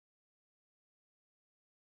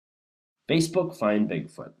Facebook Find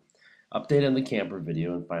Bigfoot. Update on the camper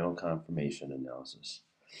video and final confirmation analysis.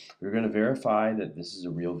 We're going to verify that this is a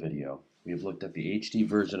real video. We have looked at the HD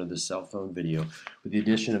version of the cell phone video with the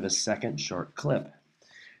addition of a second short clip.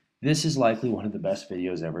 This is likely one of the best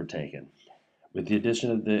videos ever taken. With the addition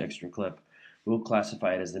of the extra clip, we'll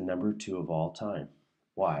classify it as the number 2 of all time.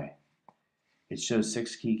 Why? It shows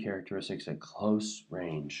 6 key characteristics at close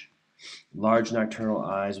range. Large nocturnal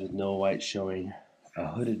eyes with no white showing, a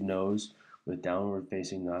hooded nose with downward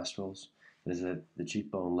facing nostrils that is at the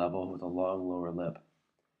cheekbone level with a long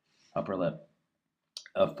upper lip,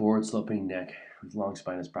 a forward sloping neck with long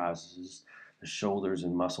spinous processes, the shoulders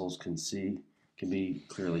and muscles can be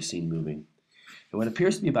clearly seen moving. And what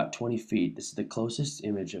appears to be about 20 feet, this is the closest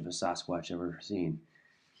image of a Sasquatch ever seen.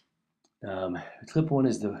 Clip 1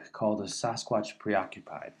 is called a Sasquatch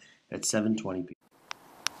Preoccupied at 7:20 p.m.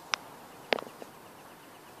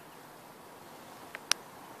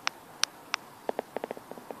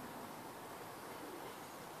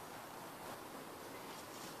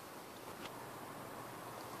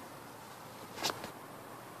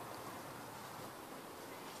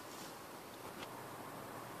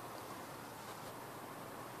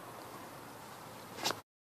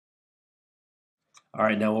 All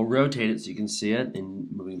right, now we'll rotate it so you can see it and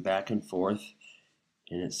moving back and forth,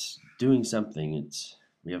 and it's doing something.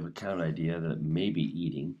 We have a count idea that it may be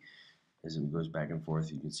eating. As it goes back and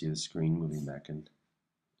forth, you can see the screen moving back in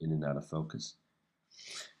and out of focus.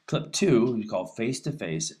 Clip 2 we call face to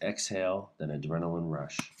face, exhale, then adrenaline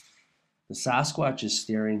rush. The Sasquatch is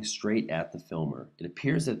staring straight at the filmer. It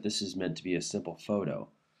appears that this is meant to be a simple photo.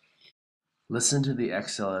 Listen to the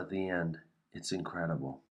exhale at the end. It's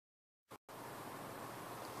incredible.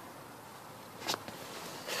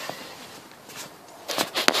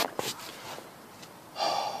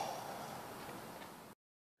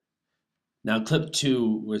 Now clip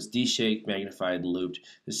 2 was de-shaked, magnified, and looped.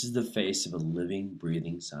 This is the face of a living,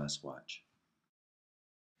 breathing Sasquatch.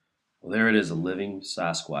 Well, there it is, a living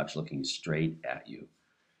Sasquatch looking straight at you.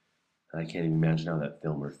 I can't even imagine how that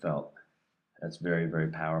filmer felt. That's very, very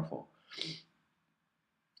powerful.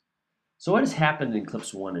 So what has happened in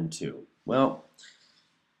clips 1 and 2? Well,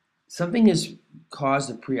 something has caused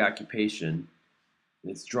a preoccupation.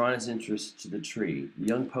 It's drawn his interest to the tree. The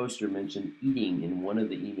young poster mentioned eating in one of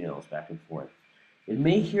the emails back and forth. It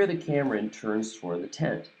may hear the camera and turns toward the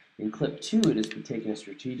tent. In clip 2, it has been taking a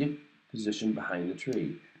strategic position behind the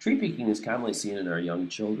tree. Tree peeking is commonly seen in our young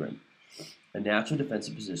children, a natural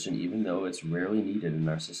defensive position even though it's rarely needed in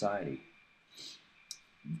our society.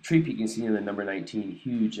 Tree peeking seen in the number 19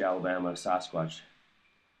 huge Alabama Sasquatch.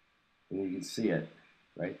 And you can see it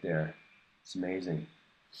right there. It's amazing.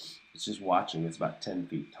 It's just watching. It's about 10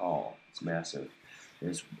 feet tall. It's massive.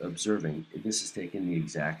 It's observing. This is taking the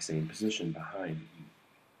exact same position behind.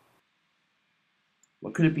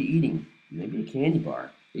 What could it be eating? Maybe a candy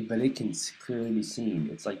bar. But it can clearly be seen.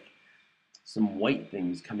 It's like some white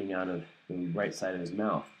things coming out of the right side of his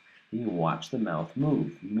mouth. You can watch the mouth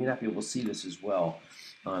move. You may not be able to see this as well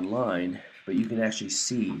online, but you can actually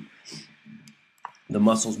see the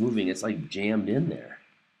muscles moving. It's like jammed in there.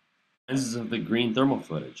 This is of the green thermal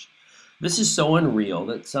footage. This is so unreal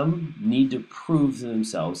that some need to prove to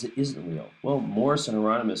themselves it isn't real. Well, Morris and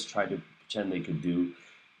Hieronymus tried to pretend they could do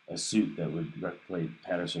a suit that would replicate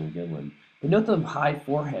Patterson and Gilliland. But note the high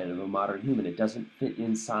forehead of a modern human. It doesn't fit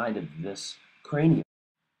inside of this cranium.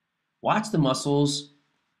 Watch the muscles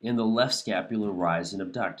in the left scapula rise and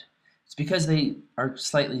abduct. It's because they are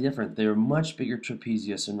slightly different. They are much bigger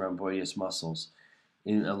trapezius and rhomboideus muscles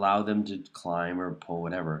and allow them to climb or pull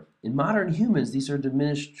whatever. In modern humans, these are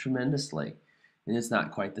diminished tremendously, and it's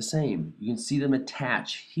not quite the same. You can see them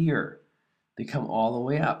attach here. They come all the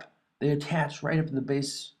way up. They attach right up in the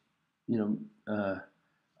base,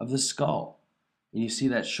 of the skull. And you see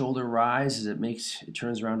that shoulder rise as it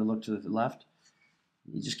turns around to look to the left.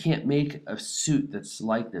 You just can't make a suit that's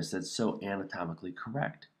like this, that's so anatomically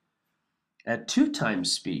correct. At 2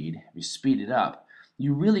 times speed, if you speed it up,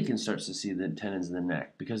 you really can start to see the tendons in the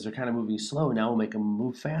neck because they're kind of moving slow. Now we'll make them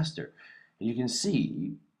move faster. And you can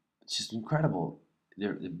see, it's just incredible.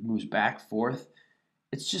 It moves back, forth.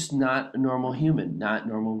 It's just not a normal human, not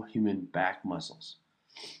normal human back muscles.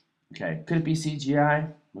 Okay, could it be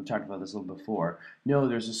CGI? We've talked about this a little before. No,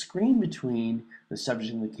 there's a screen between the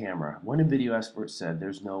subject and the camera. One video expert said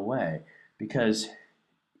there's no way because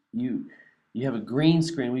you have a green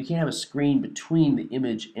screen. We can't have a screen between the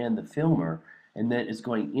image and the filmer, and then it's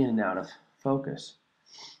going in and out of focus.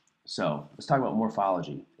 So let's talk about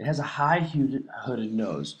morphology. It has a high hooded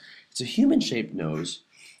nose. It's a human-shaped nose,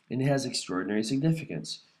 and it has extraordinary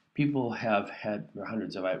significance. People have had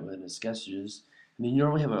hundreds of eyewitness sketches And then you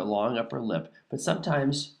normally have a long upper lip, but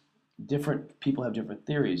sometimes different people have different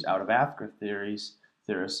theories. Out of Africa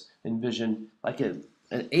theorists envision like an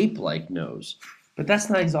ape-like nose. But that's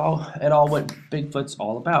not at all what Bigfoot's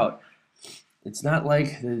all about. It's not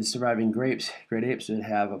like the surviving great apes would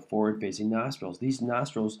have a forward-facing nostrils. These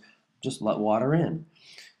nostrils just let water in.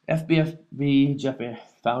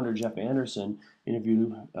 Founder Jeff Anderson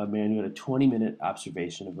interviewed a man who had a 20-minute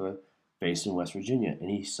observation of a face in West Virginia,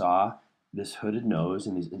 and he saw this hooded nose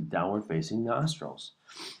and these downward-facing nostrils.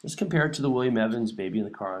 Let's compare it to the William Evans baby in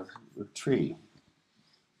the car with a tree.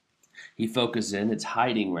 He focuses in, it's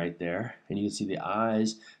hiding right there, and you can see the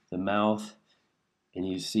eyes, the mouth, and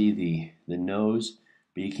you see the nose,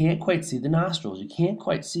 but you can't quite see the nostrils. You can't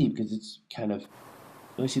quite see because it's kind of, you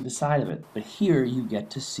only see the side of it. But here you get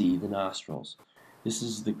to see the nostrils. This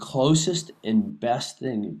is the closest and best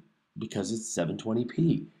thing because it's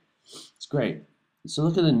 720p. It's great. So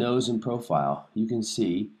look at the nose in profile. You can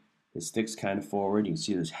see it sticks kind of forward. You can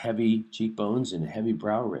see those heavy cheekbones and a heavy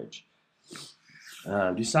brow ridge. Do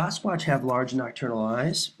Sasquatch have large nocturnal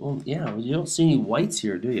eyes? Well, yeah, you don't see any whites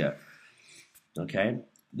here, do you? Okay,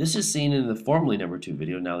 this is seen in the formerly #2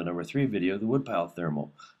 video, now the #3 video, the Woodpile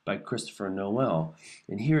Thermal by Christopher Noel.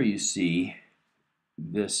 And here you see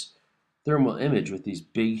this thermal image with these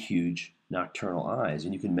big, huge nocturnal eyes.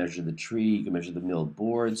 And you can measure the tree, you can measure the milled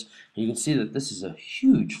boards, and you can see that this is a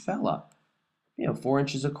huge fella, 4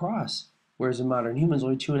 inches across, whereas in modern humans,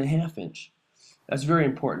 only 2.5 inch. That's very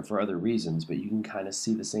important for other reasons, but you can kind of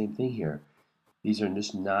see the same thing here. These are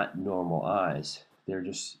just not normal eyes. They're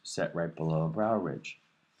just set right below a brow ridge.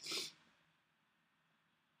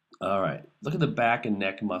 All right, look at the back and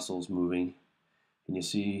neck muscles moving, and you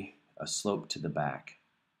see a slope to the back.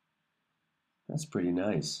 That's pretty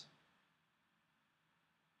nice.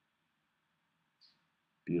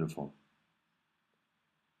 Beautiful.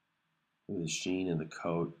 Look at the sheen in the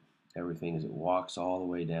coat, everything as it walks all the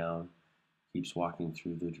way down, keeps walking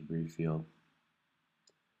through the debris field.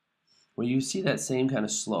 Well, you see that same kind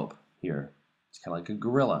of slope here. It's kind of like a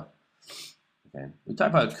gorilla. Okay, we talk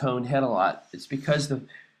about coned head a lot. It's because the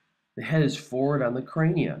head is forward on the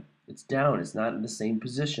cranium. It's down. It's not in the same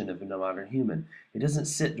position of a modern human. It doesn't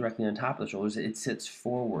sit directly on top of the shoulders. It sits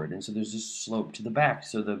forward, and so there's this slope to the back,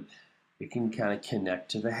 so it can kind of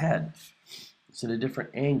connect to the head. It's at a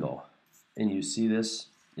different angle, and you see this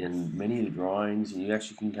in many of the drawings, and you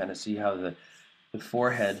actually can kind of see how the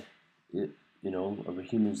forehead, of a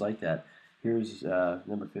human's like that. Here's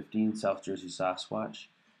number 15, South Jersey Sasquatch.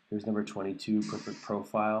 Here's number 22, Perfect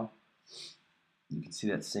Profile. You can see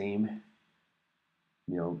that same,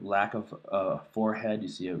 lack of forehead. You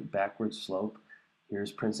see a backward slope.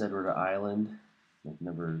 Here's Prince Edward Island, like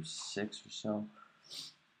number 6 or so.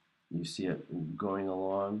 You see it going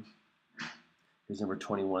along. Here's number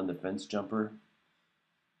 21, The Fence Jumper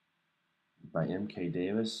by M.K.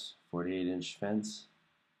 Davis, 48-inch fence.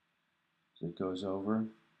 So it goes over.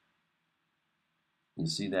 You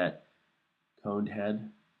see that coned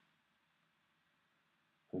head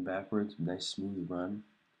going backwards, nice smooth run.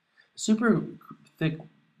 Super thick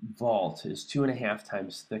vault is 2.5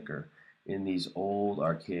 times thicker in these old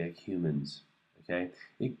archaic humans. Okay,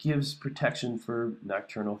 it gives protection for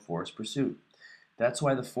nocturnal forest pursuit. That's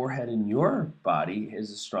why the forehead in your body is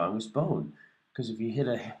the strongest bone. Because if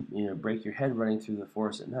you break your head running through the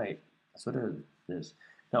forest at night, that's what it is.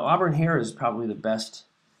 Now, auburn hair is probably the best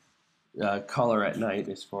color at night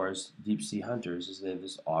as far as deep sea hunters, is they have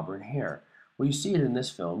this auburn hair. Well, you see it in this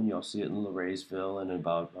film. You'll see it in Laraysville and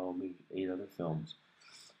about maybe 8 other films.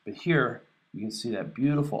 But here, you can see that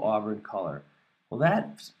beautiful auburn color. Well,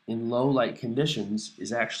 that, in low light conditions,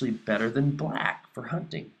 is actually better than black for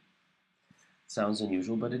hunting. Sounds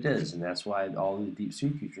unusual, but it is, and that's why all the deep sea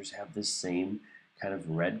creatures have this same kind of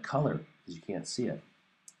red color, because you can't see it.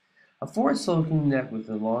 A forward-sloping neck with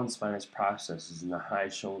the long spinous processes and the high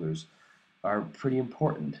shoulders are pretty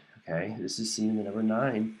important. Okay, this is seen in the number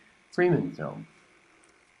 9 Freeman film.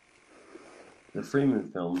 The Freeman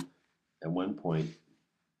film, at one point,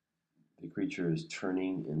 the creature is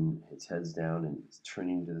turning and its head's down and it's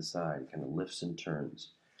turning to the side, kind of lifts and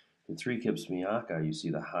turns. In Three Kips Miyaka, you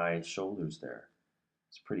see the high shoulders there.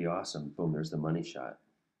 It's pretty awesome. Boom, there's the money shot.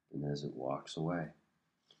 And as it walks away,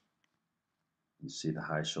 you see the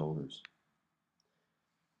high shoulders.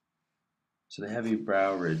 So the heavy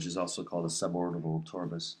brow ridge is also called a suborbital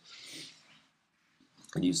torus.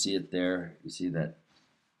 And you see it there. You see that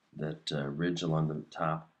ridge along the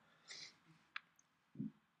top.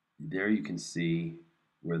 There you can see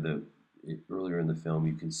where earlier in the film,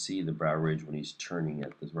 you can see the brow ridge when he's turning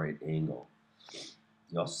at the right angle.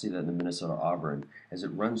 You also see that in the Minnesota auburn. As it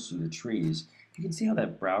runs through the trees, You can see how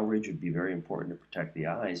that brow ridge would be very important to protect the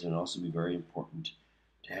eyes and also be very important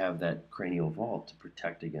to have that cranial vault to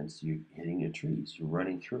protect against you hitting a tree. So you're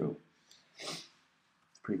running through.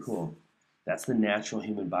 It's pretty cool. That's the natural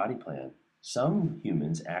human body plan. Some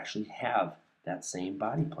humans actually have that same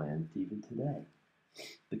body plan even today.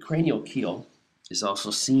 The cranial keel is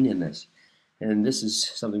also seen in this. And this is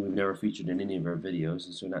something we've never featured in any of our videos,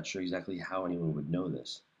 and so we're not sure exactly how anyone would know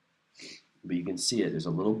this. But you can see it. There's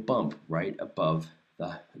a little bump right above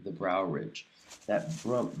the brow ridge. That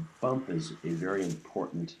bump is a very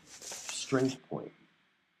important strength point.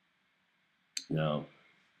 Now,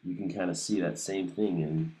 you can kind of see that same thing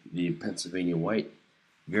in the Pennsylvania White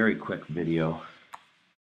very quick video.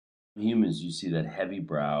 In humans, you see that heavy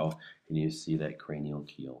brow and you see that cranial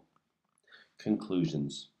keel.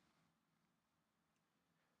 Conclusions.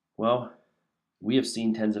 Well, we have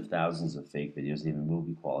seen tens of thousands of fake videos, even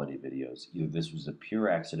movie quality videos. Either this was a pure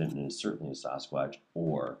accident and is certainly a Sasquatch,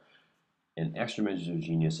 or an extra measure of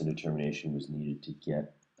genius and determination was needed to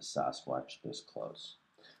get a Sasquatch this close.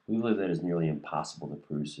 We believe that it is nearly impossible to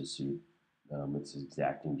produce a suit with its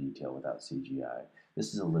exacting detail without CGI.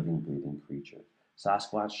 This is a living, breathing creature.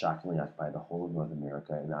 Sasquatch shockingly occupied the whole of North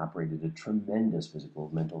America and operated a tremendous physical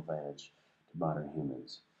mental advantage to modern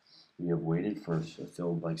humans. We have waited for a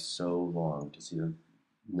film like so long to see the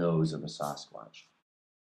nose of a Sasquatch.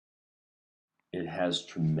 It has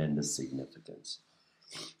tremendous significance.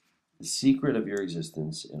 The secret of your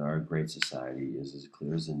existence in our great society is as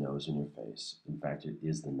clear as the nose in your face. In fact, it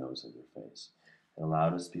is the nose in your face. It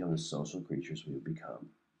allowed us to become the social creatures we have become.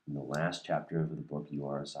 In the last chapter of the book, You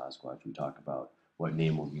Are a Sasquatch, we talk about what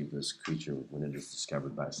name we'll give this creature when it is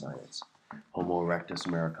discovered by science. Homo erectus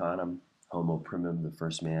americanum, Homo primum, the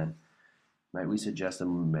first man. Might we suggest a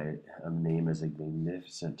name as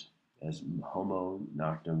magnificent as Homo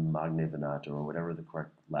noctum magna venata, or whatever the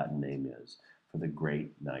correct Latin name is, for the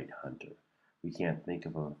great night hunter? We can't think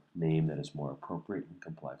of a name that is more appropriate and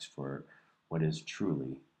complex for what is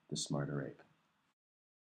truly the smarter ape.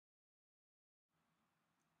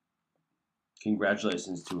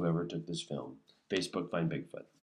 Congratulations to whoever took this film. Facebook, find Bigfoot.